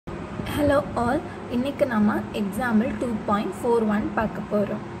Hello all, இன்னைக்கு நாம example 2.41 பார்க்க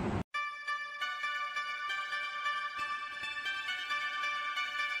போறோம்.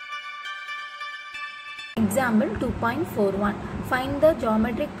 Example 2.41. Find the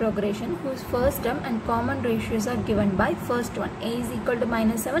geometric progression whose first term and common ratios are given by first one a is equal to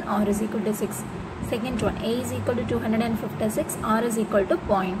 -7, r is equal to 6. Second one a is equal to 256, r is equal to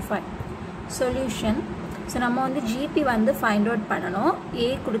 0.5. Solution. So நம்ம வந்து GP வந்து find out பண்ணனும். A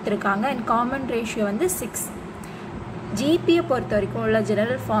கொடுத்திருக்காங்க and common ratio வந்து 6. GP பொறுத்த வரைக்கும் உள்ள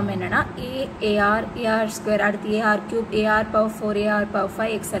general form என்னன்னா A AR AR square அடுத்து AR cube AR power 4 AR power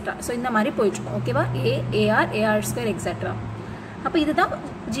 5 etc. So இந்த மாதிரி போயிட்டு இருக்கும். ஓகேவா? A AR AR square etc. அப்ப இதுதான்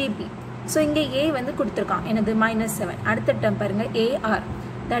GP. So இங்க A வந்து கொடுத்திருக்கான். என்னது -7. அடுத்த term பாருங்க AR.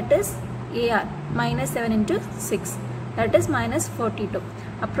 That is AR -7 into 6. That is -42.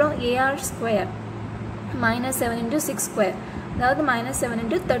 அப்புறம் AR square -7 into 6 square. அதாவது -7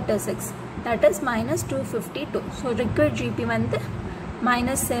 into 36. That is -252. So required GP வந்து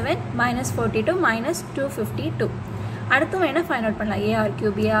 -7 -42 -252. அடுத்து வேணா find out பண்ணலாம் AR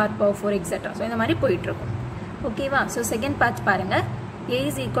cube AR power 4 etc. So இந்த மாதிரி போயிட்டு இருக்கும். ஓகேவா? So second part பாருங்க. A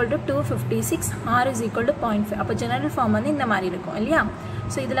is equal to 256, R is equal to 0.5. அப்ப general form வந்து இந்த மாதிரி இருக்கும் இல்லையா?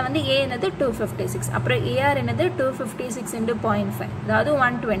 So இதுல வந்து A என்னது 256. அப்புறம் AR என்னது 256 into 0.5. அதாவது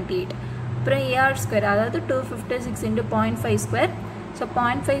 128. அப்புறம் AR square அதாவது 256 into 0.5 square. So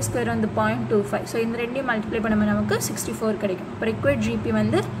 0.5 square வந்து 0.25. So இந்த ரெண்டையும் மல்டிப்ளை பண்ணும்போது நமக்கு 64 கிடைக்கும். அப்ப required GP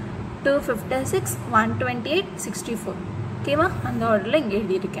வந்து 256 128 64. ஓகேவா? அந்த ஆர்டர்ல இங்க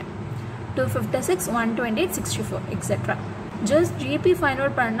எழுதி இருக்கேன். 256 128 64 etc. Just GP find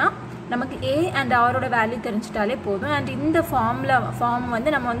out பண்ணா நமக்கு A and R ஓட வேல்யூ தெரிஞ்சிட்டாலே போதும். and இந்த ஃபார்ம்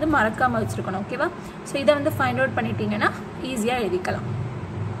வந்து நம்ம வந்து மறக்காம வச்சிருக்கணும். ஓகேவா? So இத வந்து find out பண்ணிட்டீங்கன்னா ஈஸியா எழுதிக்கலாம்.